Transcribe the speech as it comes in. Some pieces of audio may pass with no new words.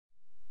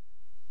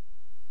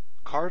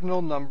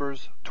Cardinal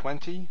numbers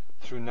 20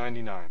 through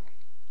 99.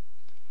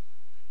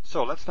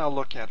 So let's now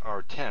look at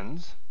our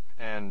tens,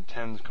 and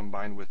tens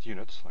combined with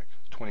units, like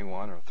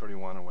 21 or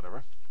 31 or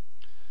whatever.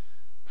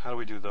 How do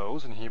we do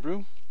those in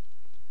Hebrew?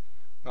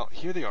 Well,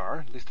 here they are,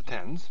 at least the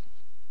tens.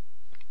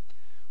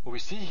 What we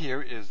see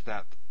here is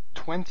that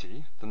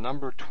 20, the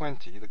number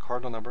 20, the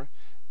cardinal number,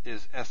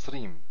 is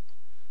esrim.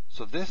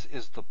 So this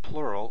is the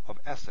plural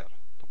of eser,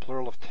 the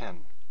plural of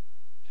 10.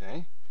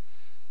 Okay?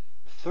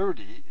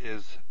 30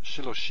 is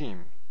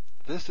shiloshim.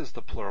 This is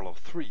the plural of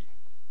 3.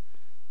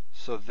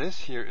 So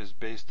this here is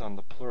based on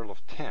the plural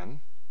of 10.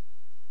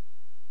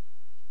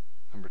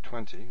 Number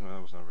 20. Well,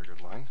 that was not a very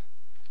good line.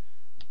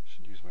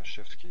 Should use my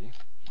shift key.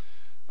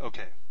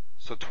 Okay.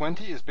 So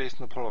 20 is based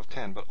on the plural of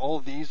 10, but all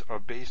these are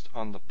based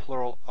on the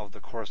plural of the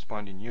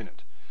corresponding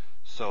unit.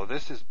 So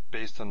this is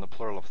based on the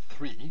plural of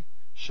 3,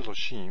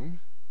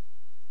 shiloshim.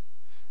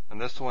 And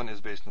this one is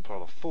based on the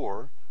plural of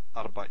 4,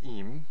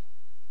 arba'im.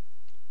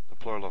 The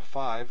plural of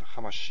 5,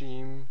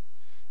 hamashim,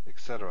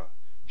 etc.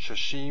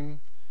 Shashim,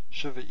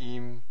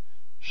 shiva'im,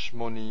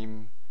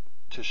 shmonim,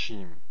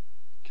 tishim.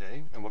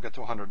 Okay, and we'll get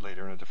to 100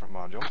 later in a different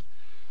module.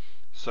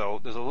 So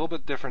there's a little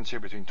bit difference here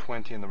between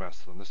 20 and the rest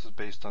of them. This is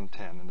based on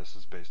 10, and this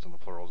is based on the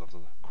plurals of the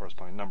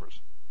corresponding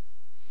numbers.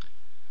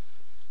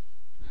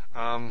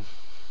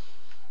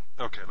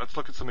 Okay, let's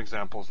look at some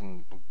examples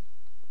and we'll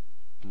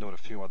note a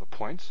few other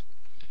points.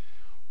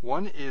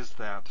 One is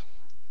that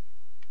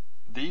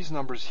these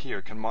numbers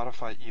here can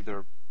modify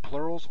either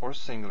plurals or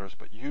singulars,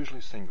 but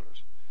usually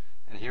singulars.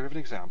 And here we have an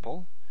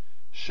example,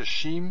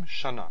 shashim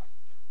shana.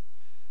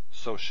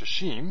 So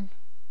shashim,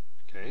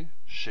 okay,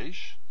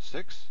 shesh,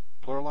 6,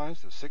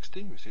 pluralized is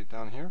 60. We see it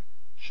down here.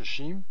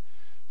 Shashim.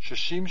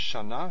 Shashim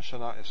shana.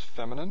 Shana is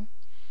feminine.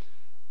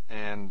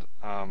 And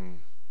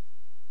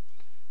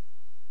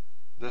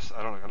this,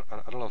 I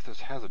don't know if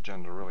this has a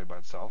gender really by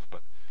itself,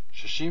 but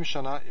shashim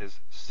shana is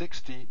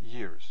 60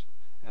 years.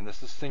 And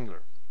this is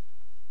singular.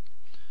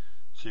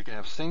 So you can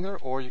have singular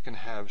or you can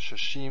have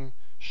shashim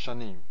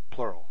shanim,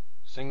 plural.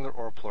 Singular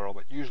or plural,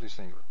 but usually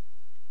singular.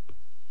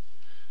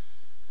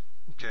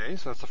 Okay,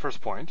 so that's the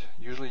first point.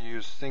 Usually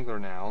use singular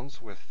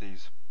nouns with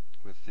these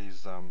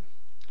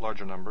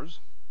larger numbers.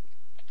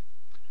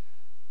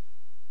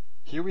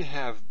 Here we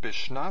have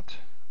bishnat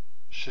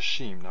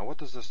shashim. Now what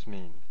does this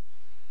mean?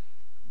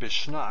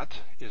 Bishnat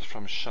is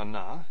from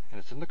shana, and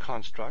it's in the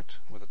construct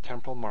with a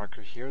temporal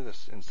marker here,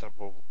 this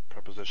inseparable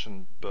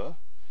preposition b.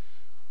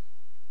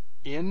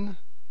 In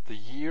the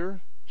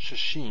year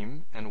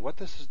shashim, and what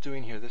this is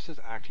doing here, this is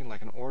acting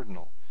like an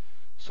ordinal.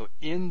 So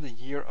in the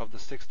year of the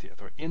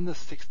 60th, or in the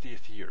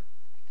 60th year.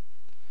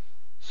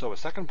 So a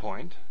second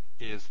point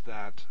is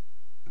that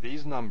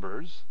these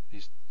numbers,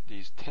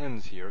 these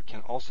tens here,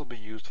 can also be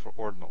used for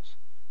ordinals,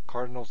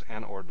 cardinals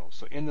and ordinals.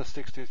 So in the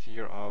 60th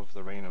year of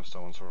the reign of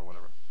so-and-so or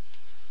whatever.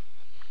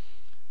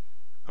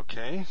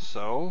 Okay,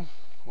 so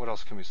what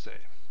else can we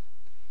say?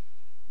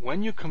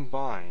 When you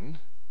combine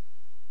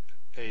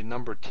a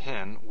number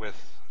 10 with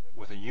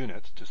a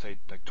unit, to say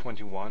like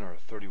 21 or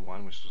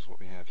 31, which is what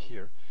we have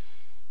here,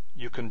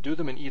 you can do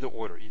them in either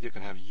order. Either you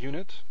can have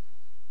unit,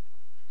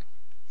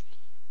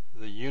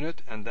 the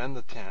unit and then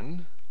the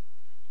 10,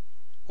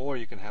 or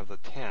you can have the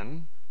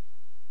 10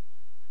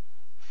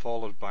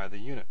 followed by the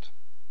unit.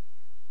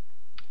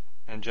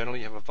 And generally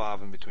you have a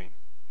vav in between.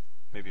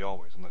 Maybe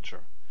always, I'm not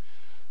sure.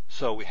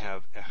 So we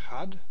have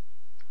echad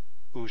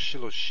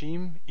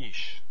ushiloshim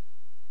ish.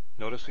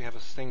 Notice we have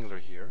a singular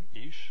here,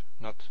 ish,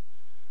 not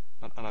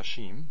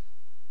anashim,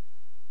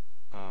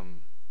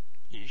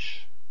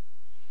 ish.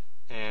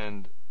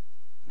 And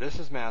this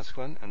is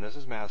masculine and this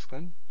is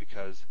masculine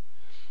because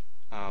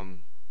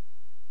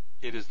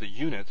it is the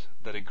unit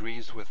that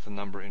agrees with the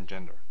number in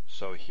gender.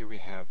 So here we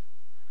have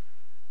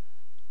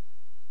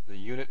the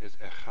unit is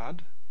echad,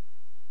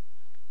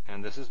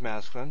 and this is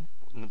masculine.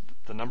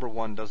 The number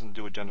 1 doesn't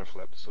do a gender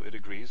flip, so it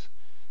agrees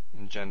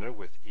in gender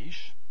with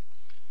ish.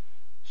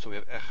 So we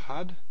have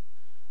echad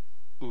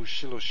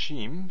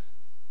ushiloshim,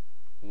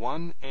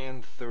 1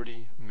 and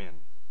 30 men.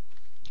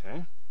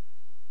 Okay.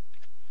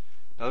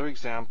 Another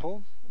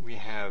example, we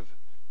have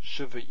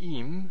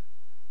shiva'im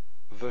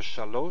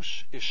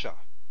v'shalosh isha.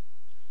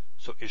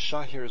 So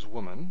isha here is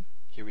woman.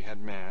 Here we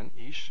had man,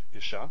 ish,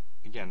 isha.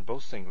 Again,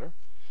 both singular.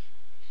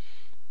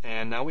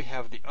 And now we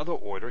have the other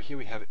order. Here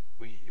we had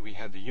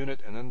the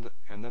unit and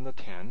then the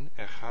 10.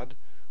 Echad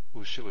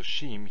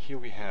ushiloshim. Here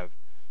we have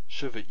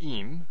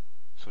shiva'im.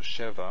 So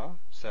sheva,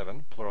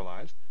 7,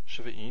 pluralized.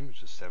 Shiva'im,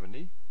 which is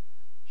 70.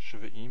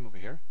 Shiva'im over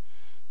here.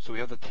 So we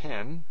have the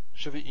 10.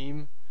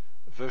 Shiva'im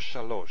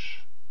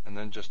v'shalosh. And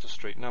then just a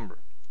straight number.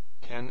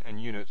 10 and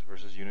unit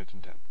versus unit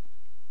and 10.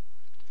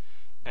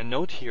 And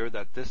note here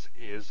that this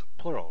is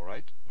plural,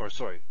 right? Or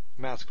sorry,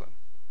 masculine.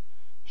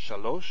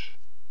 Shalosh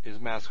is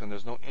masculine.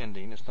 There's no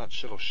ending. It's not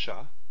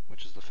shilosha,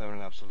 which is the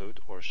feminine absolute,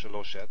 or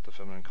shiloshet, the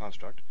feminine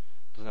construct.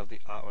 It doesn't have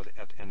the a or the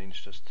et ending.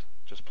 It's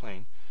just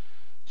plain.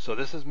 So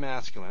this is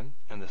masculine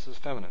and this is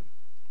feminine.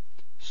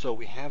 So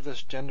we have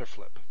this gender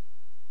flip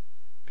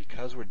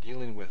because we're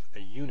dealing with a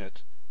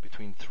unit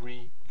between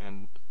 3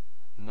 and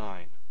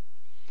 9.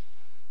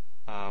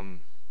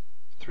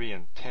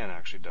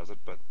 actually does it,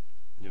 but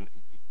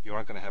you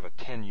aren't going to have a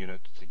 10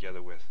 unit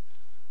together with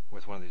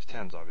one of these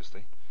 10s,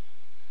 obviously.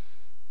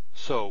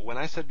 So when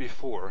I said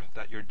before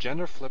that your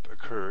gender flip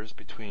occurs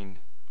between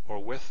or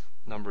with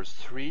numbers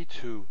 3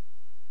 to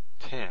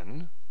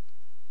 10,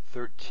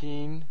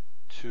 13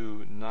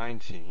 to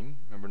 19,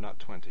 remember not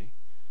 20,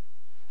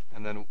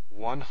 and then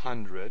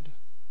 100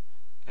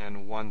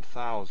 and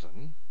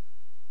 1000,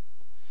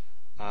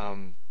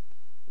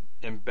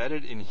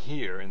 embedded in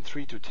here in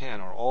 3 to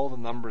 10 are all the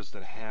numbers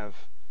that have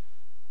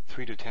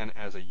 3 to 10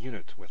 as a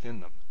unit within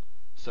them.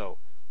 So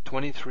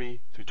 23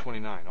 through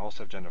 29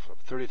 also have gender flip,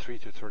 33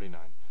 through 39,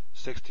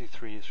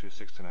 63 through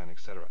 69,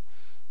 etc.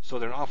 So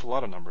there are an awful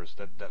lot of numbers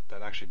that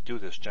actually do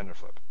this gender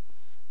flip.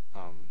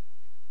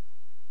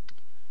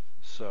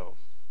 So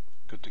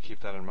good to keep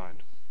that in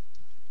mind.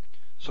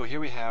 So here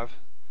we have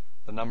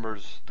the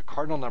numbers, the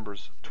cardinal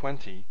numbers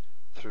 20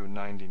 through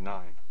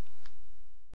 99.